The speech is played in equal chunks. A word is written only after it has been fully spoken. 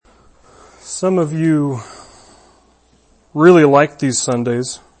Some of you really like these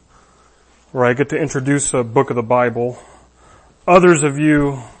Sundays where I get to introduce a book of the Bible. Others of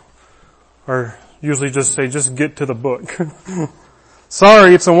you are usually just say, get to the book.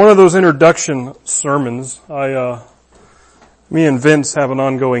 Sorry, it's one of those introduction sermons. Me and Vince have an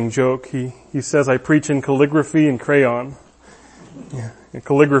ongoing joke. He says I preach in calligraphy and crayon. Yeah.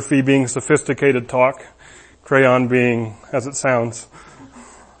 Calligraphy being sophisticated talk, crayon being as it sounds.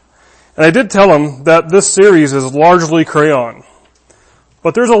 And I did tell him that this series is largely crayon.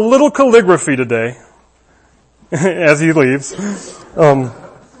 But there's a little calligraphy today as he leaves.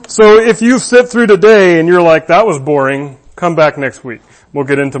 So if you sit through today and you're like, that was boring, come back next week. We'll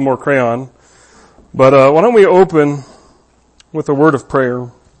get into more crayon. But why don't we open with a word of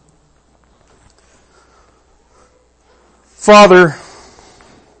prayer. Father,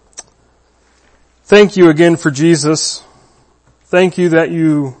 thank you again for Jesus. Thank you that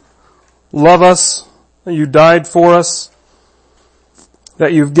you love us, that you died for us,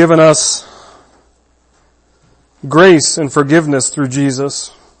 that you've given us grace and forgiveness through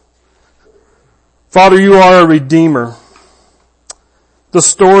Jesus. Father, you are a redeemer. The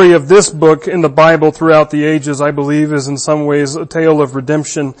story of this book in the Bible throughout the ages, I believe, is in some ways a tale of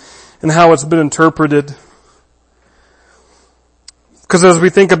redemption and how it's been interpreted. Because as we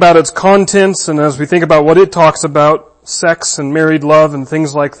think about its contents and as we think about what it talks about, sex and married love and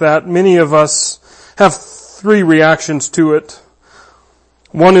things like that, many of us have three reactions to it.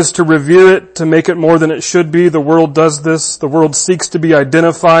 One is to revere it, to make it more than it should be. The world does this. The world seeks to be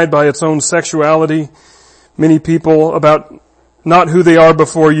identified by its own sexuality. Many people about not who they are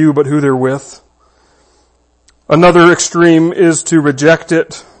before you, but who they're with. Another extreme is to reject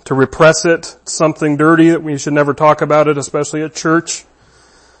it, to repress it. It's something dirty that we should never talk about it, especially at church.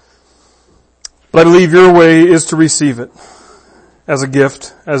 But I believe your way is to receive it as a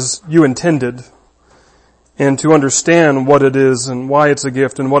gift, as you intended, and to understand what it is and why it's a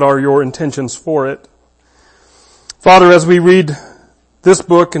gift and what are your intentions for it. Father, as we read this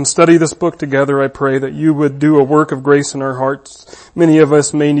book and study this book together, I pray that you would do a work of grace in our hearts. Many of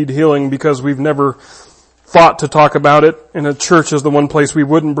us may need healing because we've never thought to talk about it, and a church is the one place we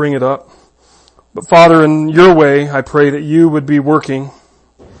wouldn't bring it up. But Father, in your way, I pray that you would be working.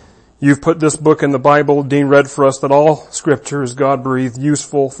 You've put this book in the Bible. Dean read for us that all Scripture is God-breathed,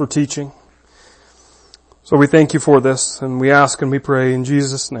 useful for teaching. So we thank you for this, and we ask and we pray in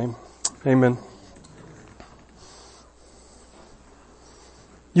Jesus' name. Amen.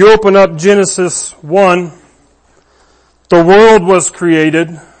 You open up Genesis 1. The world was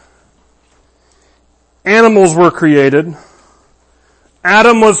created. Animals were created.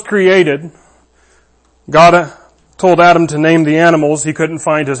 Adam was created. God told Adam to name the animals. He couldn't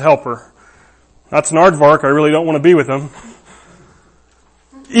find his helper. That's an aardvark. I really don't want to be with him.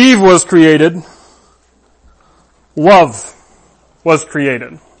 Eve was created. Love was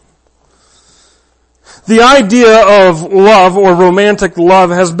created. The idea of love or romantic love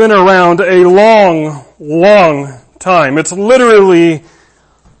has been around a long, long time. It's literally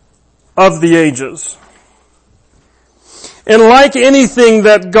of the ages. And like anything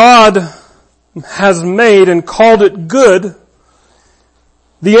that God has made and called it good,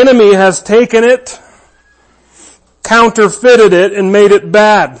 the enemy has taken it, counterfeited it, and made it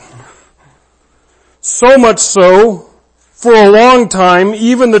bad. So much so, for a long time,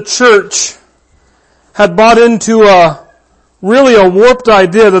 even the church had bought into a warped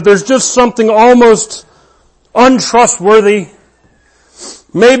idea that there's just something almost untrustworthy,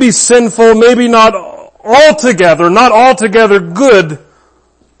 maybe sinful, maybe not altogether good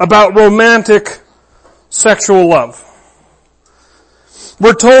about romantic sexual love.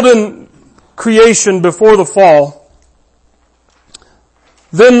 We're told in creation before the fall,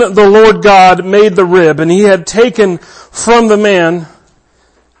 then the Lord God made the rib, and he had taken from the man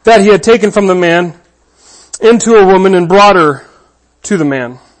into a woman and brought her to the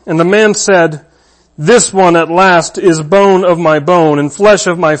man. And the man said, this one at last is bone of my bone and flesh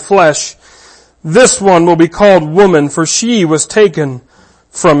of my flesh. This one will be called woman, for she was taken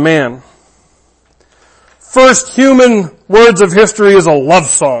from man. First human words of history is a love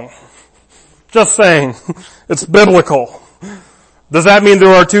song. Just saying. It's biblical. Does that mean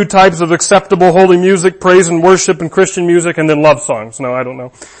there are two types of acceptable holy music, praise and worship and Christian music, and then love songs? No, I don't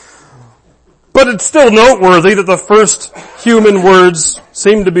know. But it's still noteworthy that the first human words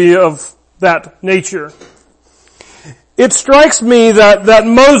seem to be of that nature. It strikes me that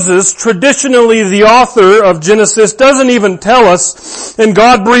Moses, traditionally the author of Genesis, doesn't even tell us, and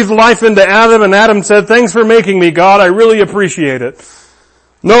God breathed life into Adam, and Adam said, thanks for making me, God, I really appreciate it.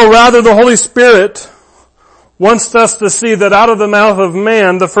 No, rather the Holy Spirit wants us to see that out of the mouth of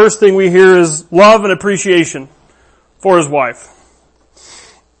man, the first thing we hear is love and appreciation for his wife.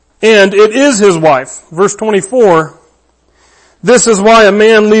 And it is his wife. Verse 24, this is why a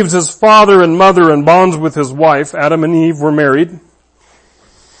man leaves his father and mother and bonds with his wife. Adam and Eve were married.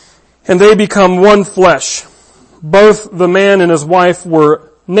 And they become one flesh. Both the man and his wife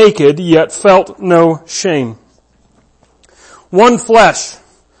were naked, yet felt no shame. One flesh.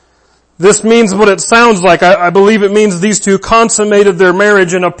 This means what it sounds like. I believe it means these two consummated their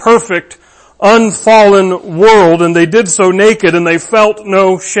marriage in a perfect, unfallen world, and they did so naked, and they felt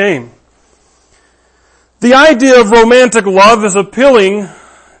no shame. The idea of romantic love is appealing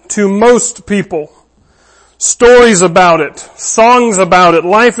to most people. Stories about it, songs about it,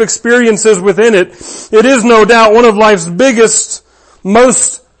 life experiences within it. It is no doubt one of life's biggest,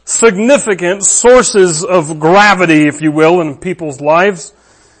 most significant sources of gravity, if you will, in people's lives.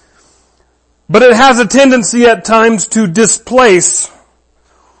 But it has a tendency at times to displace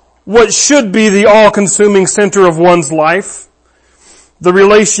what should be the all-consuming center of one's life, the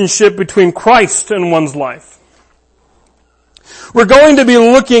relationship between Christ and one's life. We're going to be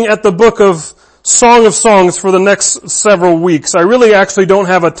looking at the book of Song of Songs for the next several weeks. I really actually don't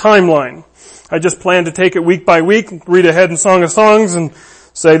have a timeline. I just plan to take it week by week, read ahead in Song of Songs and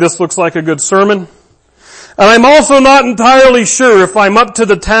say this looks like a good sermon. And I'm also not entirely sure if I'm up to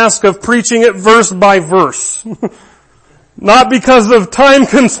the task of preaching it verse by verse. Not because of time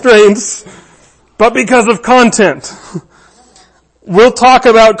constraints, but because of content. We'll talk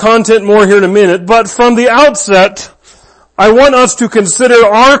about content more here in a minute, but from the outset, I want us to consider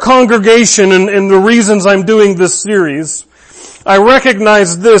our congregation and the reasons I'm doing this series. I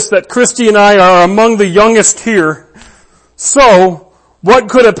recognize this, that Christy and I are among the youngest here. So, what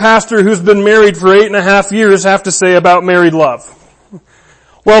could a pastor who's been married for 8.5 years have to say about married love?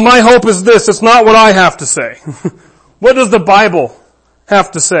 Well, my hope is this, it's not what I have to say. What does the Bible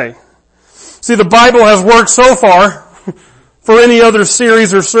have to say? See, the Bible has worked so far for any other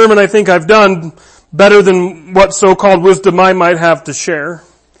series or sermon I think I've done better than what so-called wisdom I might have to share.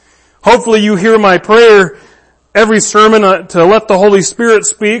 Hopefully you hear my prayer every sermon to let the Holy Spirit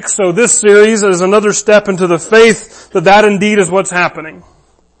speak, so this series is another step into the faith that indeed is what's happening.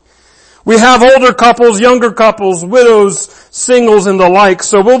 We have older couples, younger couples, widows, singles, and the like,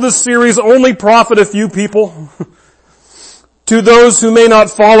 so will this series only profit a few people? To those who may not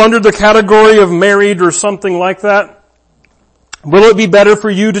fall under the category of married or something like that? Will it be better for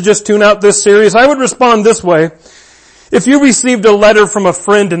you to just tune out this series? I would respond this way. If you received a letter from a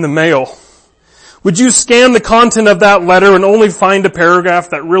friend in the mail, would you scan the content of that letter and only find a paragraph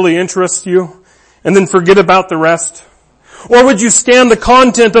that really interests you and then forget about the rest? Or would you scan the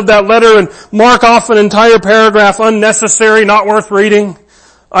content of that letter and mark off an entire paragraph unnecessary, not worth reading?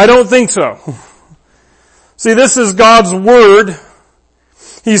 I don't think so. See, this is God's Word.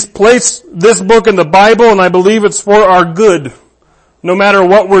 He's placed this book in the Bible, and I believe it's for our good. No matter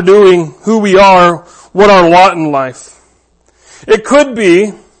what we're doing, who we are, what our lot in life. It could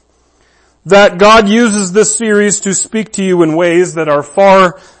be that God uses this series to speak to you in ways that are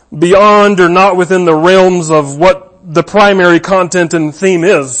far beyond or not within the realms of what the primary content and theme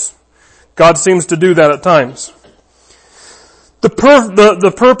is. God seems to do that at times.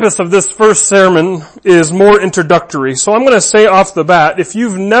 The purpose of this first sermon is more introductory. So I'm going to say off the bat, if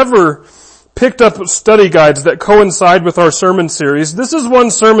you've never picked up study guides that coincide with our sermon series, this is one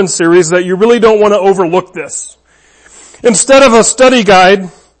sermon series that you really don't want to overlook this. Instead of a study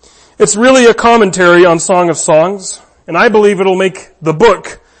guide, it's really a commentary on Song of Songs, and I believe it'll make the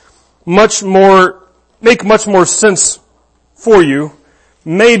book make much more sense for you,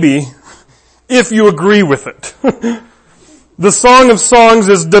 maybe, if you agree with it. The Song of Songs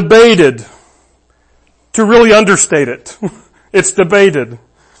is debated. To really understate it, it's debated.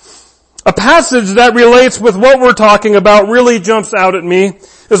 A passage that relates with what we're talking about really jumps out at me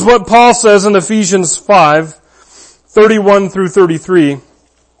is what Paul says in Ephesians 5:31 through 33.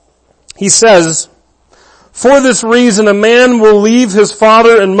 He says, "For this reason a man will leave his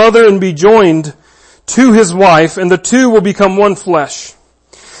father and mother and be joined to his wife, and the two will become one flesh.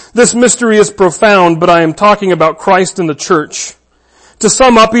 This mystery is profound, but I am talking about Christ and the church. To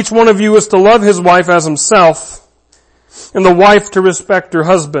sum up, each one of you is to love his wife as himself, and the wife to respect her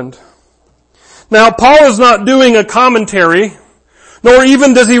husband." Now, Paul is not doing a commentary, nor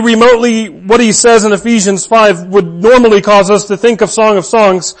even does he remotely, what he says in Ephesians 5 would normally cause us to think of Song of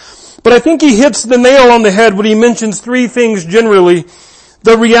Songs, but I think he hits the nail on the head when he mentions three things generally.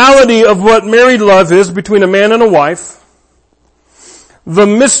 The reality of what married love is between a man and a wife, the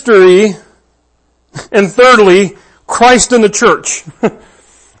mystery, and thirdly, Christ and the church.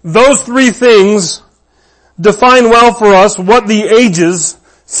 Those three things define well for us what the ages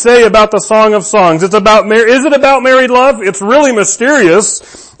say about the Song of Songs. Is it about married love? It's really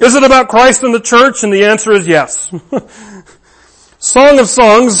mysterious. Is it about Christ and the church? And the answer is yes. Song of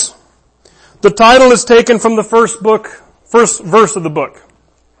Songs, the title is taken from the first verse of the book.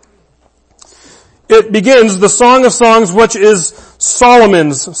 It begins, the Song of Songs, which is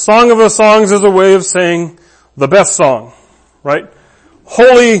Solomon's. Song of the Songs is a way of saying the best song, right?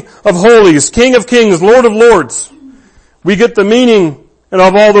 Holy of Holies, King of Kings, Lord of Lords. We get the meaning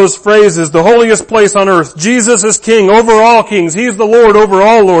of all those phrases, the holiest place on earth. Jesus is King over all kings. He's the Lord over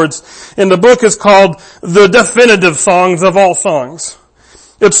all lords. And the book is called The Definitive Songs of All Songs.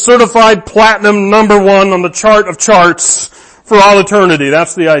 It's certified platinum #1 on the chart of charts for all eternity.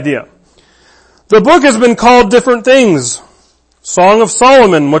 That's the idea. The book has been called different things. Song of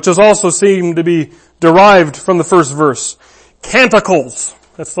Solomon, which is also seen to be derived from the first verse. Canticles,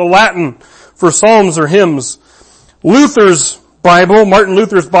 that's the Latin for psalms or hymns. Luther's Bible, Martin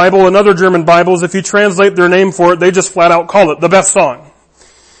Luther's Bible, and other German Bibles, if you translate their name for it, they just flat out call it the best song.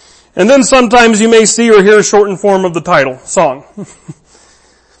 And then sometimes you may see or hear a shortened form of the title, song.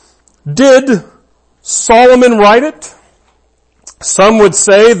 Did Solomon write it? Some would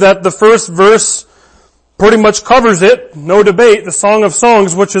say that the first verse pretty much covers it, no debate, the Song of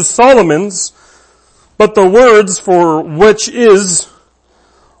Songs, which is Solomon's, but the words for which is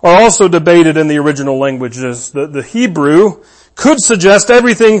are also debated in the original languages. The Hebrew could suggest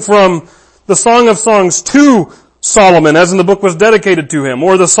everything from the Song of Songs to Solomon, as in the book was dedicated to him,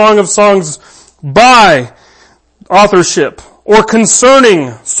 or the Song of Songs by authorship, or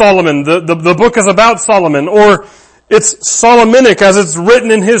concerning Solomon, the book is about Solomon, or it's Solomonic as it's written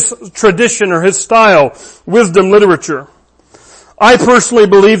in his tradition or his style, wisdom literature. I personally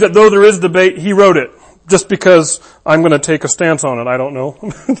believe that though there is debate, he wrote it. Just because I'm going to take a stance on it, I don't know.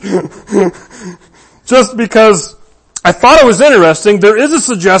 Just because I thought it was interesting, there is a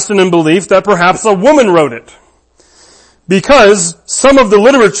suggestion and belief that perhaps a woman wrote it. Because some of the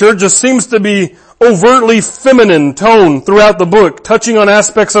literature just seems to be overtly feminine tone throughout the book, touching on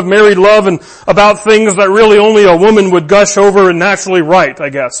aspects of married love and about things that really only a woman would gush over and naturally write, I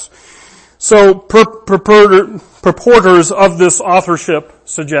guess. So purporters of this authorship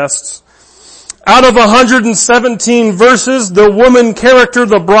suggests, out of 117 verses, the woman character,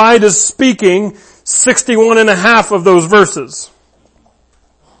 the bride, is speaking 61 and a half of those verses.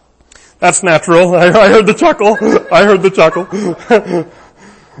 That's natural. I heard the chuckle.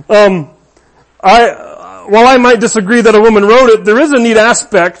 While I might disagree that a woman wrote it, there is a neat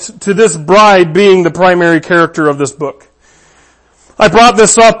aspect to this bride being the primary character of this book. I brought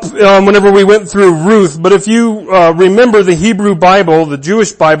this up whenever we went through Ruth, but if you remember the Hebrew Bible, the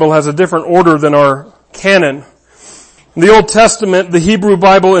Jewish Bible has a different order than our canon. In the Old Testament, the Hebrew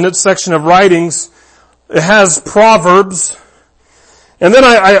Bible in its section of writings, it has Proverbs. And then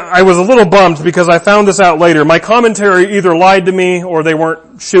I was a little bummed because I found this out later. My commentary either lied to me or they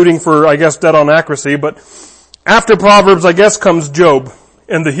weren't shooting for, I guess, dead on accuracy. But after Proverbs, I guess, comes Job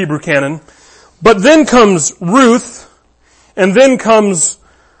in the Hebrew canon. But then comes Ruth, and then comes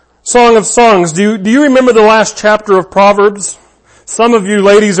Song of Songs. Do you remember the last chapter of Proverbs? Some of you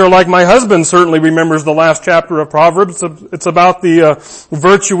ladies are like my husband certainly remembers the last chapter of Proverbs. It's about the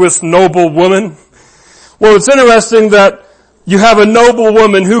virtuous, noble woman. Well, it's interesting that you have a noble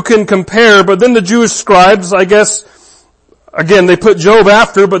woman who can compare, but then the Jewish scribes, I guess, again, they put Job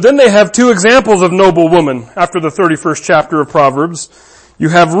after, but then they have two examples of noble woman after the 31st chapter of Proverbs. You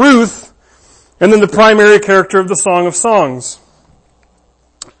have Ruth, and then the primary character of the Song of Songs.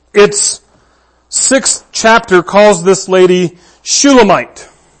 Its 6th chapter calls this lady Shulamite.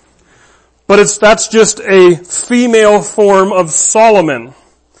 But that's just a female form of Solomon.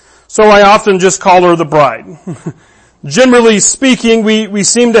 So I often just call her the bride. Generally speaking, we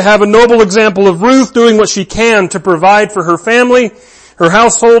seem to have a noble example of Ruth doing what she can to provide for her family, her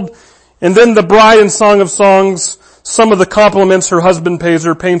household, and then the bride in Song of Songs, some of the compliments her husband pays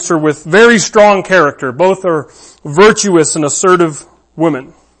her paints her with very strong character. Both are virtuous and assertive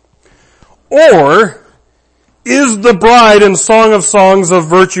women. Or is the bride in Song of Songs a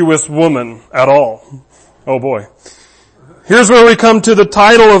virtuous woman at all? Oh boy. Here's where we come to the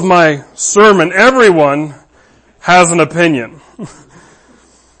title of my sermon. Everyone has an opinion.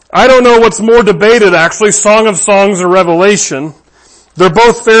 I don't know what's more debated actually, Song of Songs or Revelation. They're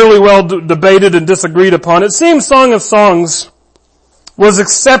both fairly well debated and disagreed upon. It seems Song of Songs was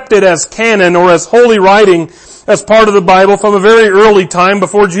accepted as canon or as holy writing as part of the Bible from a very early time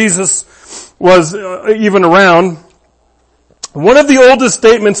before Jesus was even around. One of the oldest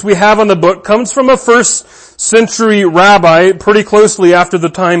statements we have on the book comes from a 1st century rabbi pretty closely after the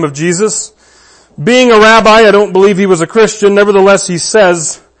time of Jesus. Being a rabbi, I don't believe he was a Christian. Nevertheless, he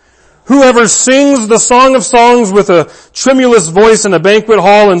says, whoever sings the Song of Songs with a tremulous voice in a banquet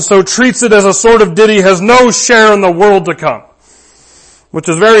hall and so treats it as a sort of ditty has no share in the world to come. Which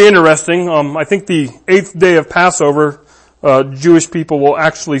is very interesting. I think the 8th day of Passover, Jewish people will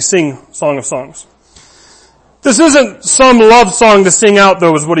actually sing Song of Songs. This isn't some love song to sing out,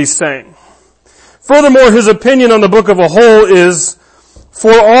 though, is what he's saying. Furthermore, his opinion on the book of a whole is,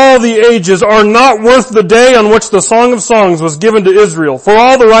 for all the ages are not worth the day on which the Song of Songs was given to Israel. For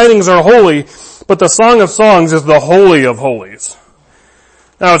all the writings are holy, but the Song of Songs is the holy of holies.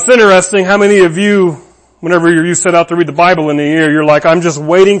 Now, it's interesting how many of you, whenever you set out to read the Bible in a year, you're like, I'm just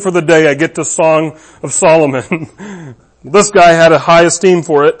waiting for the day I get to Song of Solomon. This guy had a high esteem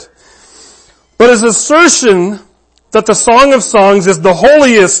for it. But his assertion that the Song of Songs is the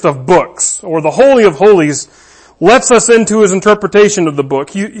holiest of books, or the holy of holies, lets us into his interpretation of the book.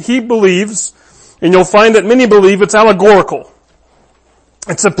 He believes, and you'll find that many believe, it's allegorical.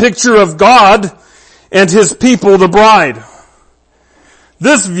 It's a picture of God and his people, the bride.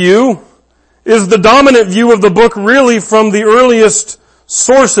 This view is the dominant view of the book really from the earliest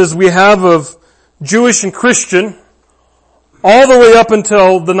sources we have of Jewish and Christian, all the way up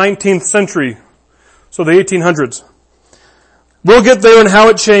until the 19th century, so the 1800s. We'll get there and how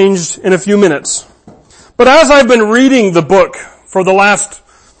it changed in a few minutes. But as I've been reading the book for the last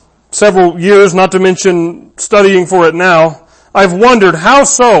several years, not to mention studying for it now, I've wondered how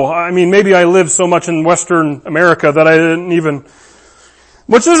so. I mean, maybe I lived so much in Western America that I didn't even,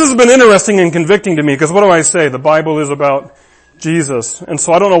 which this has been interesting and convicting to me, because what do I say? The Bible is about Jesus. And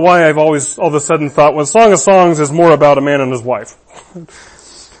so I don't know why I've always all of a sudden thought, well, Song of Songs is more about a man and his wife.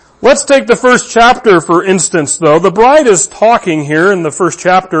 Let's take the first chapter, for instance, though. The bride is talking here in the first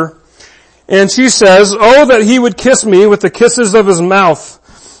chapter, and she says, oh, that he would kiss me with the kisses of his mouth,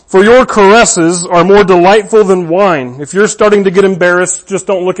 for your caresses are more delightful than wine. If you're starting to get embarrassed, just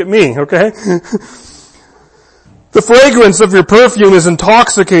don't look at me, okay? The fragrance of your perfume is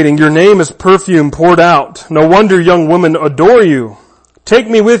intoxicating. Your name is perfume poured out. No wonder young women adore you. Take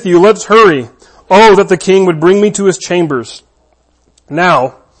me with you. Let's hurry. Oh, that the king would bring me to his chambers.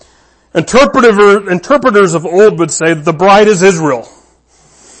 Now, interpreters of old would say that the bride is Israel.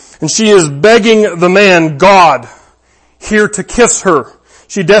 And she is begging the man, God, here to kiss her.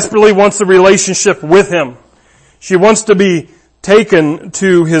 She desperately wants a relationship with him. She wants to be taken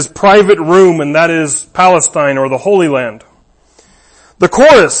to his private room, and that is Palestine or the Holy Land. The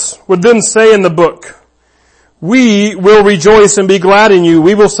chorus would then say in the book, we will rejoice and be glad in you.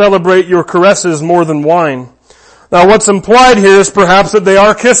 We will celebrate your caresses more than wine. Now what's implied here is perhaps that they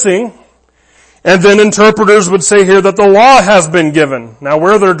are kissing, and then interpreters would say here that the law has been given. Now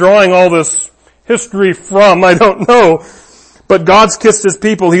where they're drawing all this history from, I don't know. But God's kissed his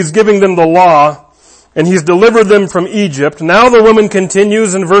people. He's giving them the law, and he's delivered them from Egypt. Now the woman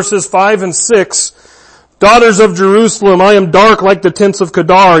continues in verses 5 and 6. Daughters of Jerusalem, I am dark like the tents of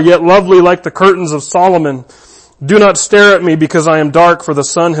Kedar, yet lovely like the curtains of Solomon. Do not stare at me because I am dark, for the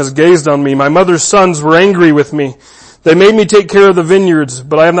sun has gazed on me. My mother's sons were angry with me. They made me take care of the vineyards,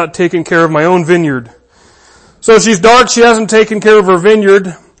 but I have not taken care of my own vineyard. So she's dark, she hasn't taken care of her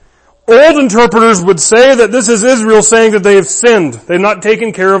vineyard. Old interpreters would say that this is Israel saying that they have sinned. They've not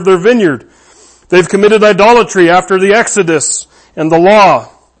taken care of their vineyard. They've committed idolatry after the Exodus and the law.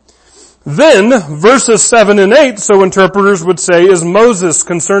 Then, verses 7 and 8, so interpreters would say, is Moses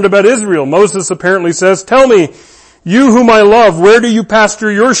concerned about Israel. Moses apparently says, tell me, you whom I love, where do you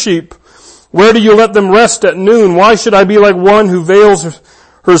pasture your sheep? Where do you let them rest at noon? Why should I be like one who veils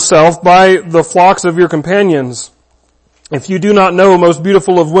herself by the flocks of your companions? If you do not know, most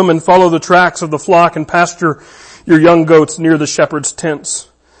beautiful of women, follow the tracks of the flock and pasture your young goats near the shepherd's tents.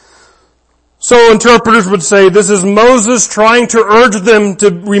 So interpreters would say this is Moses trying to urge them to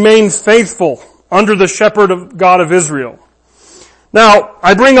remain faithful under the shepherd of God of Israel. Now,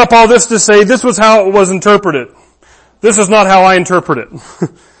 I bring up all this to say this was how it was interpreted. This is not how I interpret it.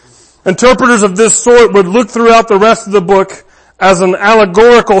 Interpreters of this sort would look throughout the rest of the book as an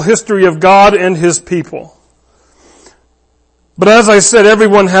allegorical history of God and his people. But as I said,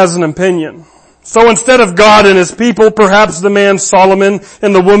 everyone has an opinion. So instead of God and his people, perhaps the man Solomon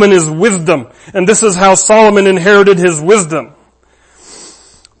and the woman is wisdom. And this is how Solomon inherited his wisdom.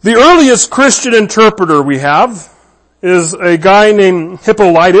 The earliest Christian interpreter we have is a guy named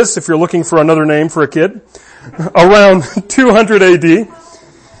Hippolytus, if you're looking for another name for a kid, around 200 AD.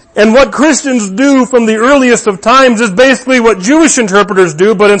 And what Christians do from the earliest of times is basically what Jewish interpreters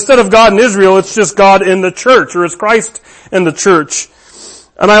do, but instead of God in Israel, it's just God in the church, or it's Christ in the church.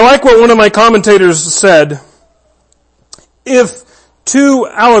 And I like what one of my commentators said. If two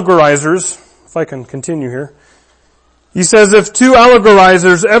allegorizers if I can continue here. He says, if two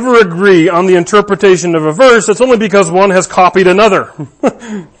allegorizers ever agree on the interpretation of a verse, it's only because one has copied another.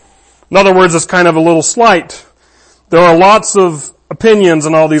 In other words, it's kind of a little slight. There are lots of opinions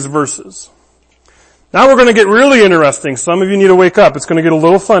on all these verses. Now we're going to get really interesting. Some of you need to wake up. It's going to get a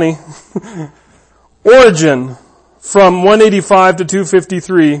little funny. Origen, from 185 to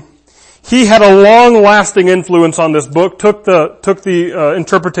 253, he had a long-lasting influence on this book, took the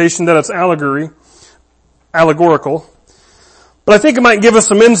interpretation that it's allegorical. But I think it might give us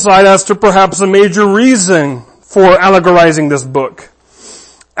some insight as to perhaps a major reason for allegorizing this book.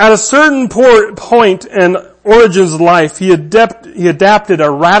 At a certain point in Origen's life, he adapted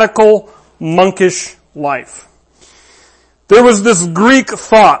a radical, monkish life. There was this Greek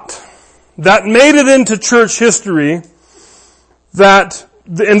thought that made it into church history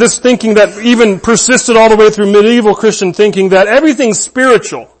and this thinking that even persisted all the way through medieval Christian thinking, that everything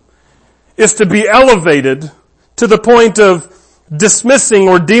spiritual is to be elevated to the point of dismissing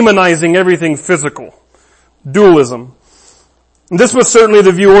or demonizing everything physical. Dualism. And this was certainly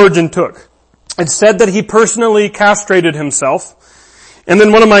the view Origen took. It said that he personally castrated himself. And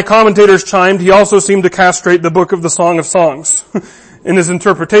then one of my commentators chimed, he also seemed to castrate the book of the Song of Songs in his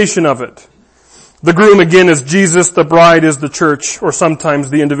interpretation of it. The groom again is Jesus, the bride is the church, or sometimes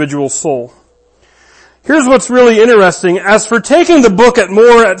the individual soul. Here's what's really interesting. As for taking the book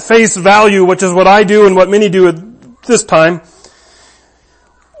at face value, which is what I do and what many do at this time,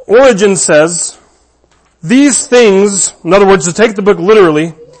 Origen says, these things, in other words, to take the book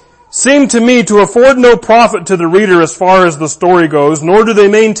literally, seem to me to afford no profit to the reader as far as the story goes, nor do they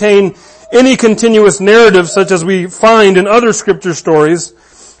maintain any continuous narrative such as we find in other scripture stories.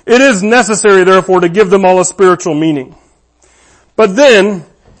 It is necessary, therefore, to give them all a spiritual meaning. But then,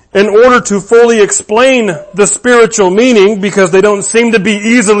 in order to fully explain the spiritual meaning, because they don't seem to be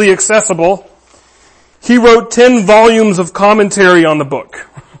easily accessible, he wrote 10 volumes of commentary on the book,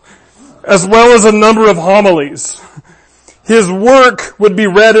 as well as a number of homilies. His work would be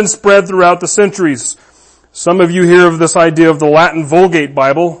read and spread throughout the centuries. Some of you hear of this idea of the Latin Vulgate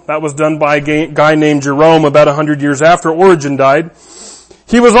Bible. That was done by a guy named Jerome about 100 years after Origen died.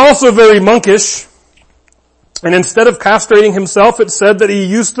 He was also very monkish, and instead of castrating himself, it said that he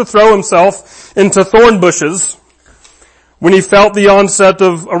used to throw himself into thorn bushes when he felt the onset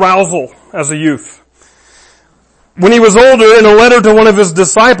of arousal as a youth. When he was older, in a letter to one of his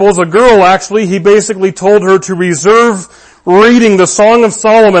disciples, a girl actually, he basically told her to reserve reading the Song of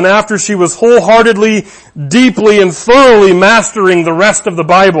Solomon after she was wholeheartedly, deeply, and thoroughly mastering the rest of the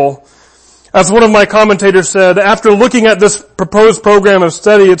Bible. As one of my commentators said, after looking at this proposed program of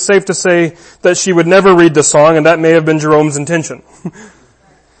study, it's safe to say that she would never read the song, and that may have been Jerome's intention.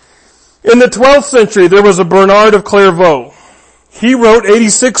 In the 12th century, there was a Bernard of Clairvaux. He wrote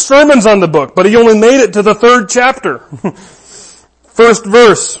 86 sermons on the book, but he only made it to the 3rd chapter. First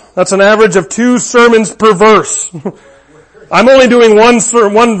verse. That's an average of 2 sermons per verse. I'm only doing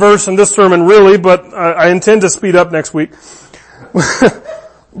one verse in this sermon really, but I intend to speed up next week.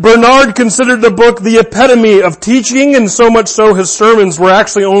 Bernard considered the book the epitome of teaching, and so much so his sermons were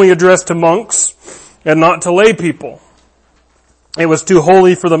actually only addressed to monks and not to lay people. It was too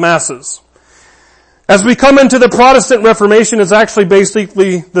holy for the masses. As we come into the Protestant Reformation, it's actually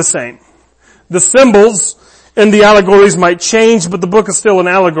basically the same. The symbols and the allegories might change, but the book is still an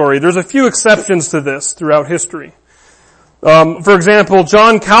allegory. There's a few exceptions to this throughout history. For example,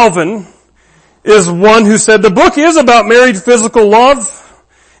 John Calvin is one who said the book is about married physical love,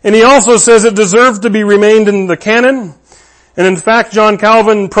 and he also says it deserves to be remained in the canon. And in fact, John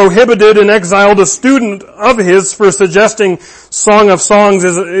Calvin prohibited and exiled a student of his for suggesting Song of Songs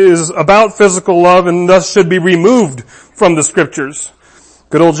is about physical love and thus should be removed from the scriptures.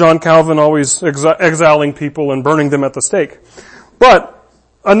 Good old John Calvin always exiling people and burning them at the stake. But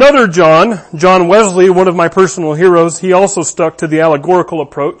another John Wesley, one of my personal heroes, he also stuck to the allegorical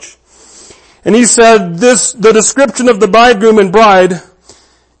approach. And he said the description of the bridegroom and bride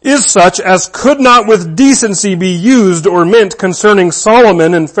is such as could not with decency be used or meant concerning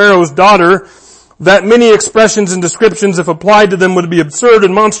Solomon and Pharaoh's daughter, that many expressions and descriptions, if applied to them, would be absurd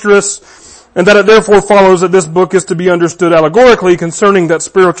and monstrous, and that it therefore follows that this book is to be understood allegorically concerning that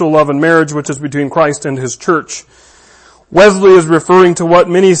spiritual love and marriage which is between Christ and his church. Wesley is referring to what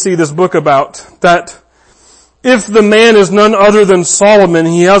many see this book about, that if the man is none other than Solomon,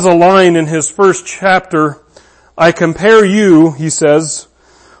 he has a line in his 1st chapter, I compare you, he says,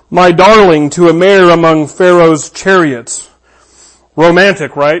 my darling, to a mare among Pharaoh's chariots.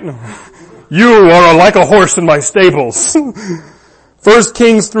 Romantic, right? You are like a horse in my stables. 1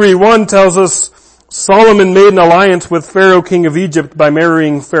 Kings 3:1 tells us Solomon made an alliance with Pharaoh, king of Egypt, by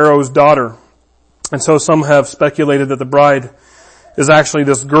marrying Pharaoh's daughter. And so some have speculated that the bride is actually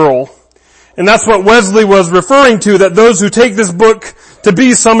this girl. And that's what Wesley was referring to, that those who take this book to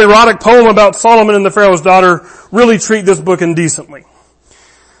be some erotic poem about Solomon and the Pharaoh's daughter really treat this book indecently.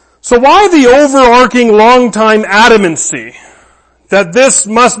 So why the overarching long-time adamancy that this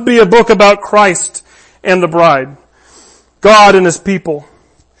must be a book about Christ and the bride, God and His people?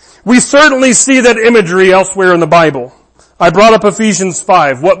 We certainly see that imagery elsewhere in the Bible. I brought up Ephesians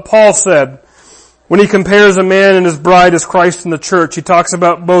 5, what Paul said when he compares a man and his bride as Christ and the church. He talks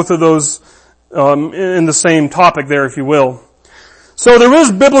about both of those in the same topic there, if you will. So there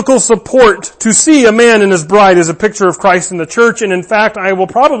is biblical support to see a man and his bride as a picture of Christ and the church, and in fact, I will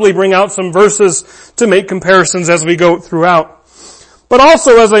probably bring out some verses to make comparisons as we go throughout. But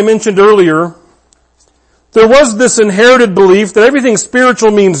also, as I mentioned earlier, there was this inherited belief that everything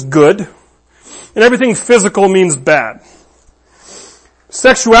spiritual means good, and everything physical means bad.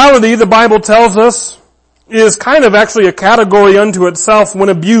 Sexuality, the Bible tells us, is kind of actually a category unto itself when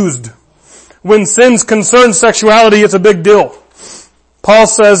abused. When sins concern sexuality, it's a big deal. Paul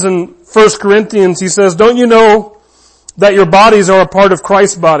says in 1 Corinthians, he says, don't you know that your bodies are a part of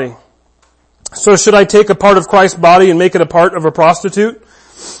Christ's body? So should I take a part of Christ's body and make it a part of a prostitute?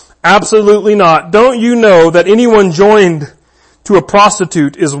 Absolutely not. Don't you know that anyone joined to a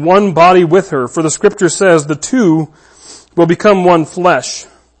prostitute is one body with her? For the scripture says the two will become one flesh.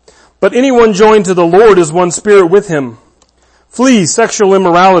 But anyone joined to the Lord is one spirit with Him. Flee sexual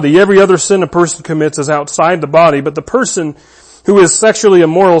immorality. Every other sin a person commits is outside the body, but the person who is sexually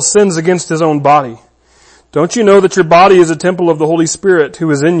immoral sins against his own body. Don't you know that your body is a temple of the Holy Spirit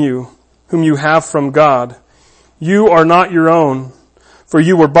who is in you, whom you have from God? You are not your own, for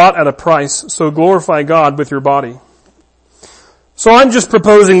you were bought at a price, so glorify God with your body. So I'm just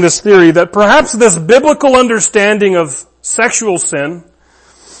proposing this theory that perhaps this biblical understanding of sexual sin,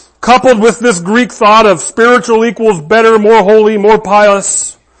 coupled with this Greek thought of spiritual equals better, more holy, more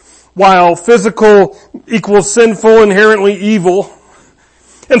pious, while physical equals sinful, inherently evil.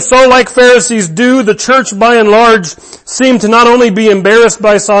 And so like Pharisees do, the church by and large seem to not only be embarrassed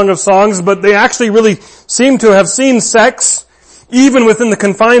by Song of Songs, but they actually really seem to have seen sex, even within the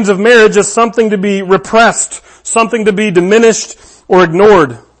confines of marriage, as something to be repressed, something to be diminished or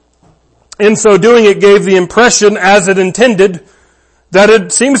ignored. In so doing, it gave the impression, as it intended, that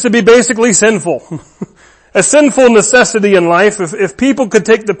it seems to be basically sinful. A sinful necessity in life. If people could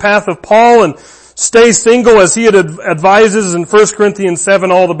take the path of Paul and stay single as he advises in 1 Corinthians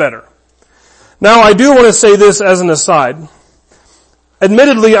 7, all the better. Now, I do want to say this as an aside.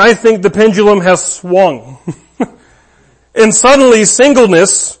 Admittedly, I think the pendulum has swung. And suddenly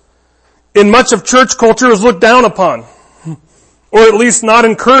singleness in much of church culture is looked down upon, or at least not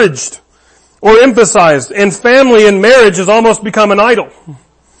encouraged or emphasized, and family and marriage has almost become an idol.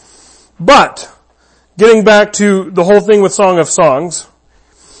 But, getting back to the whole thing with Song of Songs,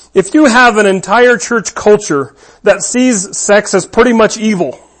 if you have an entire church culture that sees sex as pretty much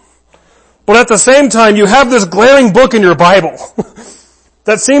evil, but at the same time you have this glaring book in your Bible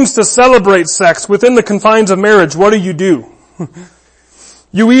that seems to celebrate sex within the confines of marriage, what do?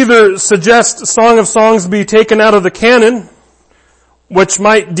 You either suggest Song of Songs be taken out of the canon, which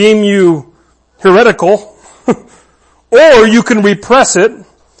might deem you heretical, or you can repress it,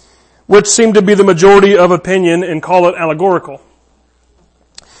 which seem to be the majority of opinion, and call it allegorical.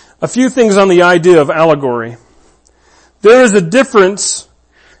 A few things on the idea of allegory. There is a difference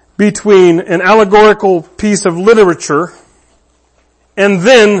between an allegorical piece of literature and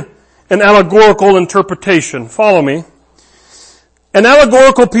then an allegorical interpretation. Follow me. An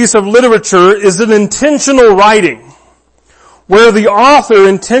allegorical piece of literature is an intentional writing where the author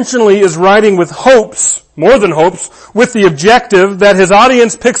intentionally is writing with hopes, more than hopes, with the objective that his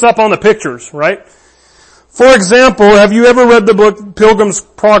audience picks up on the pictures, right? For example, have you ever read the book Pilgrim's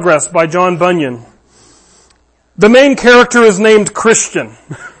Progress by John Bunyan? The main character is named Christian.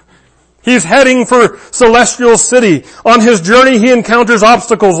 He's heading for Celestial City. On his journey, he encounters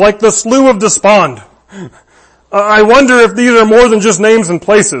obstacles like the Slough of Despond. I wonder if these are more than just names and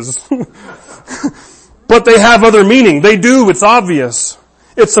places. But they have other meaning. They do, it's obvious.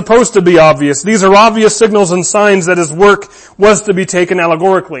 It's supposed to be obvious. These are obvious signals and signs that his work was to be taken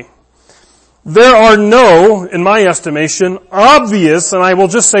allegorically. There are no, in my estimation, obvious, and I will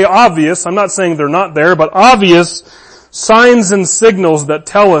just say obvious, I'm not saying they're not there, but obvious signs and signals that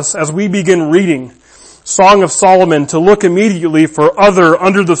tell us as we begin reading Song of Solomon to look immediately for other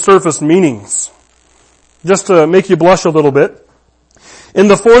under the surface meanings. Just to make you blush a little bit. In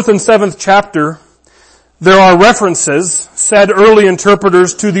the 4th and 7th chapter, there are references, said early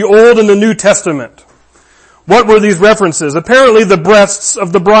interpreters, to the Old and the New Testament. What were these references? Apparently the breasts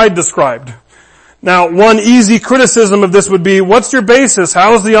of the bride described. Now, one easy criticism of this would be, what's your basis?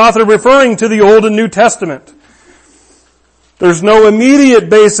 How is the author referring to the Old and New Testament? There's no immediate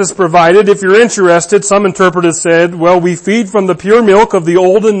basis provided. If you're interested, some interpreters said, well, we feed from the pure milk of the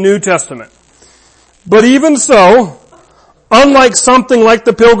Old and New Testament. But even so, unlike something like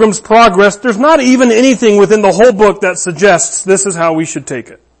the Pilgrim's Progress, there's not even anything within the whole book that suggests this is how we should take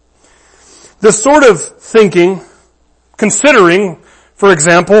it. This sort of thinking, considering, for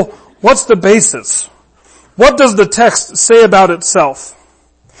example, what's the basis? What does the text say about itself?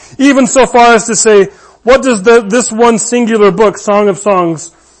 Even so far as to say, what does this one singular book, Song of Songs,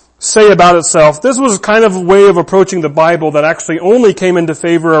 say about itself? This was kind of a way of approaching the Bible that actually only came into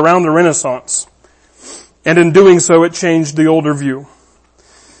favor around the Renaissance. And in doing so, it changed the older view.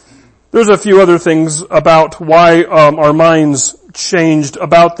 There's a few other things about why our minds changed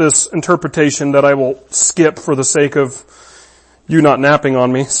about this interpretation that I will skip for the sake of you not napping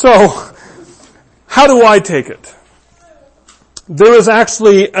on me. So, how do I take it? There is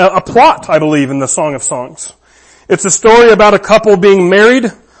actually a plot, I believe, in the Song of Songs. It's a story about a couple being married,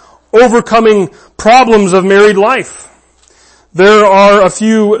 overcoming problems of married life. There are a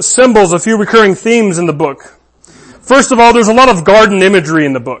few symbols, a few recurring themes in the book. First of all, there's a lot of garden imagery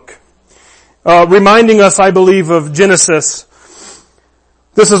in the book, reminding us, I believe, of Genesis.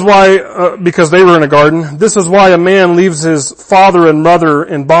 This is why, because they were in a garden, this is why a man leaves his father and mother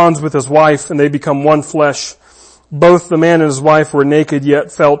and bonds with his wife, and they become one flesh. Both the man and his wife were naked,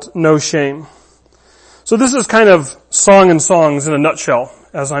 yet felt no shame. So this is kind of Song and Songs in a nutshell,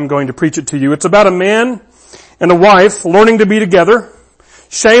 as I'm going to preach it to you. It's about a man and a wife learning to be together,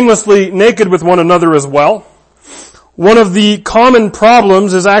 shamelessly naked with one another as well. One of the common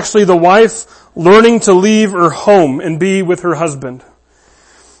problems is actually the wife learning to leave her home and be with her husband.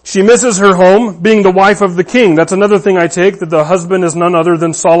 She misses her home, being the wife of the king. That's another thing I take, that the husband is none other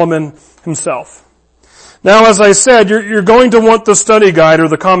than Solomon himself. Now, as I said, you're going to want the study guide or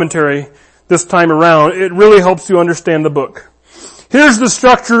the commentary this time around. It really helps you understand the book. Here's the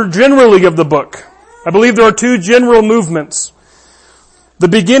structure generally of the book. I believe there are two general movements. The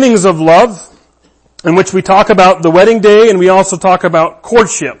beginnings of love, in which we talk about the wedding day and we also talk about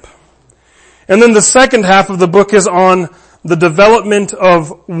courtship. And then the second half of the book is on the development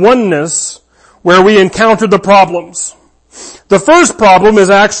of oneness, where we encounter the problems. The first problem is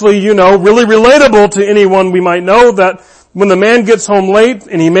actually, really relatable to anyone we might know, that when the man gets home late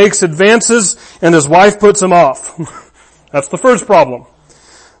and he makes advances and his wife puts him off. That's the first problem.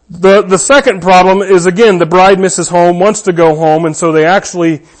 The second problem is, again, the bride misses home, wants to go home, and so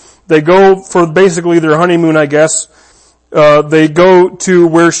they go for basically their honeymoon, I guess. They go to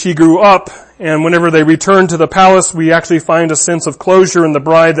where she grew up, and whenever they return to the palace, we actually find a sense of closure in the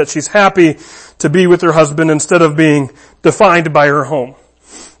bride, that she's happy to be with her husband instead of being defined by her home.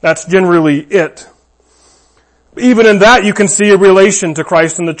 That's generally it. Even in that, you can see a relation to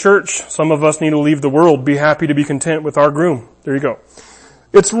Christ and the church. Some of us need to leave the world, be happy to be content with our groom. There you go.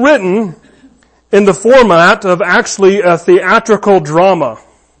 It's written in the format of actually a theatrical drama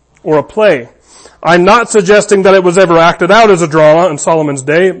or a play. I'm not suggesting that it was ever acted out as a drama in Solomon's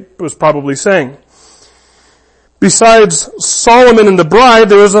day. It was probably sang. Besides Solomon and the bride,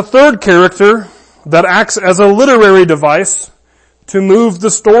 there is a third character that acts as a literary device to move the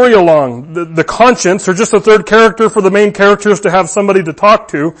story along. The conscience, or just a third character for the main characters to have somebody to talk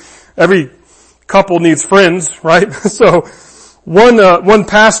to. Every couple needs friends, right? So one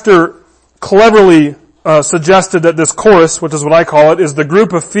pastor cleverly suggested that this chorus, which is what I call it, is the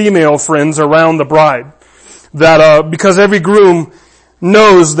group of female friends around the bride. That because every groom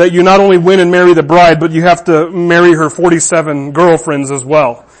knows that you not only win and marry the bride, but you have to marry her 47 girlfriends as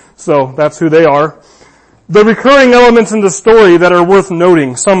well. So that's who they are. The recurring elements in the story that are worth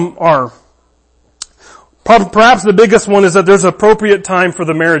noting, some are. Perhaps the biggest one is that there's appropriate time for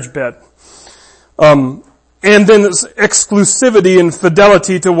the marriage bed. And then it's exclusivity and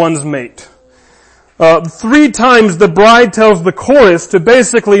fidelity to one's mate. 3 times the bride tells the chorus to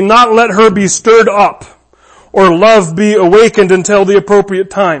basically not let her be stirred up or love be awakened until the appropriate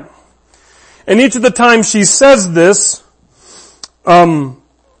time. And each of the times she says this,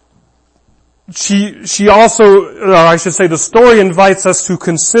 she also, I should say, the story invites us to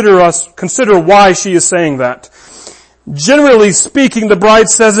consider why she is saying that. Generally speaking, the bride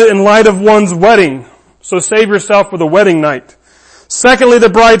says it in light of one's wedding. So save yourself for the wedding night. Secondly, the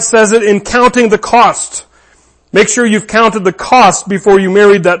bride says it in counting the cost. Make sure you've counted the cost before you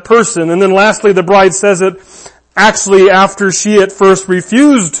married that person. And then lastly, the bride says it actually after she at first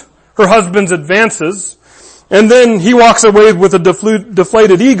refused her husband's advances. And then he walks away with a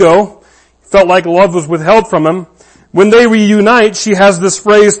deflated ego. Felt like love was withheld from him. When they reunite, she has this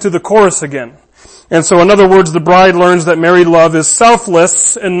phrase to the chorus again. And so in other words, the bride learns that married love is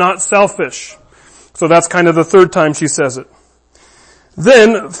selfless and not selfish. So that's kind of the third time she says it.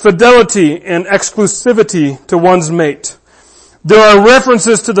 Then, fidelity and exclusivity to one's mate. There are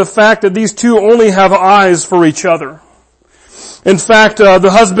references to the fact that these two only have eyes for each other. In fact,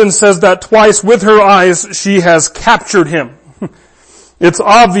 the husband says that twice. With her eyes, she has captured him. It's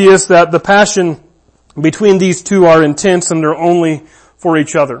obvious that the passion between these two are intense and they're only for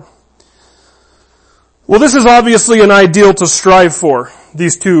each other. Well, this is obviously an ideal to strive for,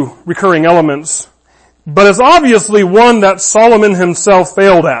 these two recurring elements. But it's obviously one that Solomon himself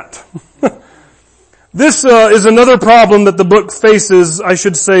failed at. This is another problem that the book faces, I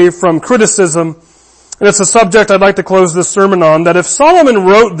should say, from criticism. And it's a subject I'd like to close this sermon on, that if Solomon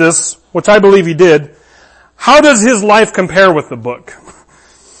wrote this, which I believe he did, how does his life compare with the book?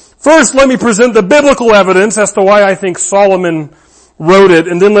 First, let me present the biblical evidence as to why I think Solomon wrote it,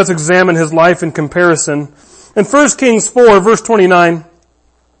 and then let's examine his life in comparison. In 1 Kings 4, verse 29,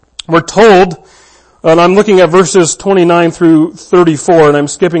 we're told, and I'm looking at verses 29 through 34, and I'm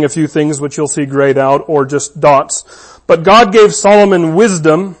skipping a few things which you'll see grayed out or just dots. But God gave Solomon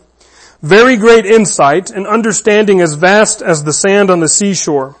wisdom, very great insight, and understanding as vast as the sand on the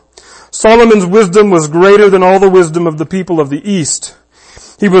seashore. Solomon's wisdom was greater than all the wisdom of the people of the East.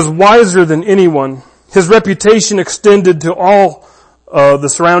 He was wiser than anyone. His reputation extended to all the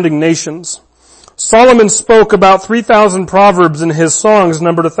surrounding nations. Solomon spoke about 3,000 proverbs, and his songs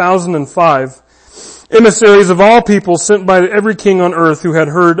numbered 1,005. Emissaries of all people sent by every king on earth who had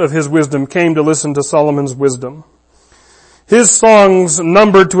heard of his wisdom came to listen to Solomon's wisdom. His songs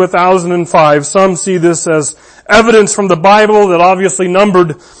numbered to 1,005. Some see this as evidence from the Bible that obviously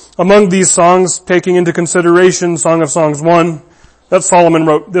numbered among these songs, taking into consideration Song of Songs 1, that Solomon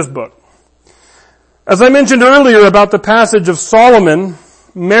wrote this book. As I mentioned earlier about the passage of Solomon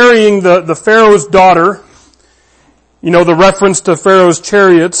marrying the Pharaoh's daughter, the reference to Pharaoh's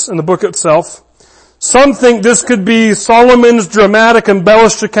chariots in the book itself, some think this could be Solomon's dramatic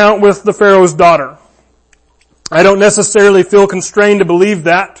embellished account with the Pharaoh's daughter. I don't necessarily feel constrained to believe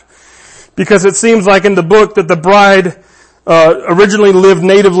that, because it seems like in the book that the bride originally lived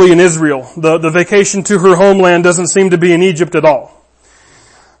natively in Israel. The vacation to her homeland doesn't seem to be in Egypt at all.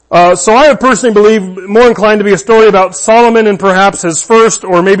 So I personally believe more inclined to be a story about Solomon and perhaps his first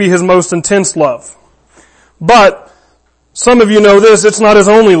or maybe his most intense love. But some of you know this, it's not his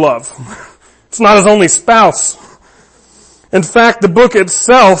only love. It's not his only spouse. In fact, the book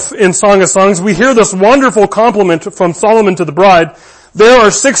itself in Song of Songs, we hear this wonderful compliment from Solomon to the bride. There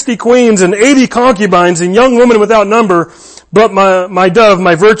are 60 queens and 80 concubines and young women without number, but my dove,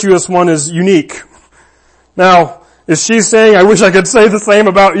 my virtuous one, is unique. Now, is she saying, I wish I could say the same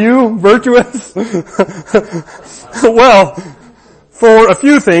about you, virtuous? Well, for a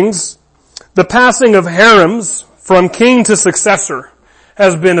few things, the passing of harems from king to successor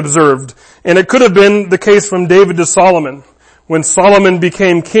has been observed. And it could have been the case from David to Solomon. When Solomon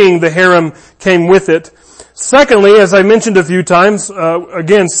became king, the harem came with it. Secondly, as I mentioned a few times,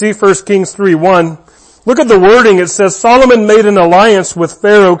 again, see 1 Kings 3:1. Look at the wording. It says, Solomon made an alliance with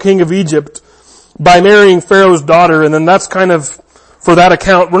Pharaoh, king of Egypt, by marrying Pharaoh's daughter, and then that's kind of, for that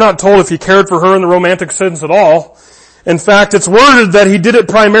account, we're not told if he cared for her in the romantic sense at all. In fact, it's worded that he did it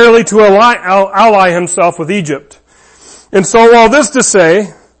primarily to ally himself with Egypt. And so all this to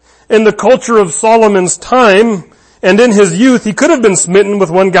say, in the culture of Solomon's time, and in his youth, he could have been smitten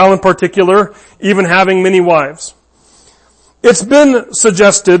with one gal in particular, even having many wives. It's been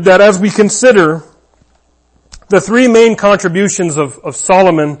suggested that as we consider the three main contributions of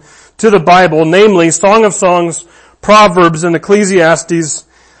Solomon to the Bible, namely Song of Songs, Proverbs, and Ecclesiastes,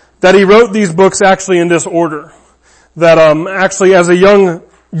 that he wrote these books actually in this order. That actually as a young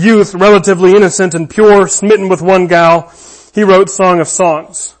youth, relatively innocent and pure, smitten with one gal, he wrote Song of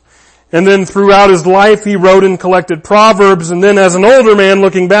Songs. And then throughout his life, he wrote and collected Proverbs, and then as an older man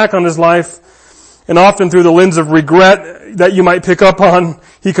looking back on his life, and often through the lens of regret that you might pick up on,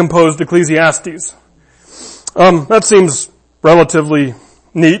 he composed Ecclesiastes. That seems relatively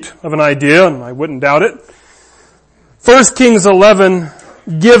neat of an idea, and I wouldn't doubt it. 1 Kings 11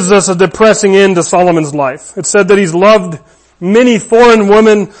 gives us a depressing end to Solomon's life. It said that he's loved many foreign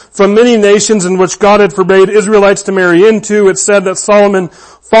women from many nations in which God had forbade Israelites to marry into. It said that Solomon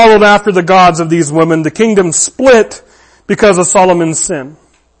followed after the gods of these women. The kingdom split because of Solomon's sin.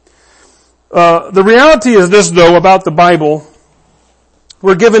 The reality is this, though, about the Bible.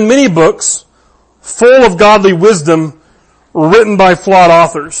 We're given many books full of godly wisdom written by flawed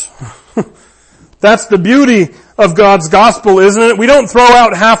authors. That's the beauty of God's gospel, isn't it? We don't throw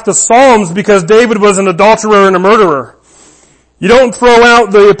out half the Psalms because David was an adulterer and a murderer. You don't throw out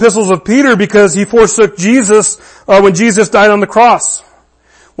the epistles of Peter because he forsook Jesus when Jesus died on the cross.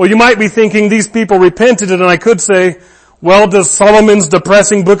 Well, you might be thinking these people repented, and I could say, well, does Solomon's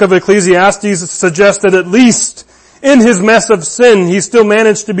depressing book of Ecclesiastes suggest that at least in his mess of sin, he still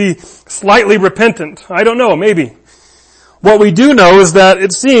managed to be slightly repentant? I don't know, maybe. What we do know is that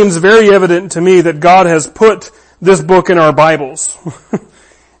it seems very evident to me that God has put this book in our Bibles.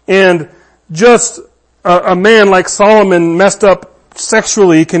 And just a man like Solomon messed up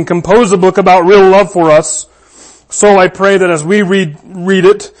sexually can compose a book about real love for us. So I pray that as we read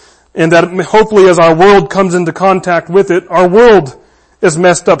it, and that hopefully as our world comes into contact with it, our world is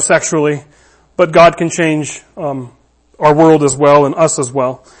messed up sexually, but God can change our world as well and us as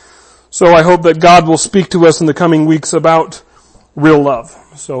well. So I hope that God will speak to us in the coming weeks about real love.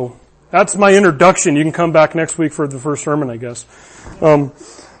 So that's my introduction. You can come back next week for the first sermon, I guess. I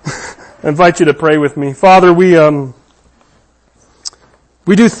invite you to pray with me. Father, we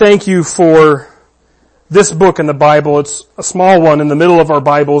do thank you for this book in the Bible. It's a small one in the middle of our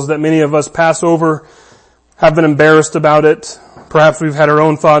Bibles that many of us pass over, have been embarrassed about it. Perhaps we've had our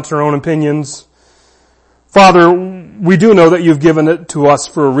own thoughts, our own opinions. Father, we do know that you've given it to us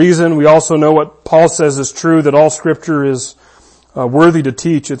for a reason. We also know what Paul says is true, that all Scripture is worthy to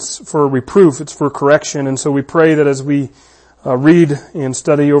teach. It's for reproof. It's for correction. And so we pray that as we read and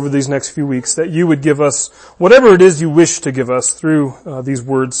study over these next few weeks, that you would give us whatever it is you wish to give us through these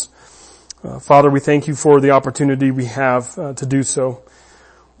words. Father, we thank you for the opportunity we have to do so.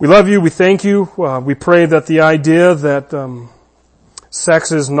 We love you. We thank you. We pray that the idea that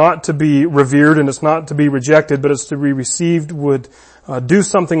sex is not to be revered and it's not to be rejected, but it's to be received would do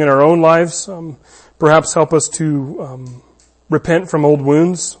something in our own lives. Perhaps help us to repent from old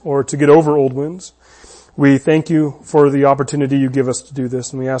wounds or to get over old wounds. We thank you for the opportunity you give us to do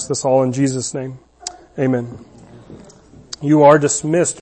this, and we ask this all in Jesus' name. Amen. You are dismissed.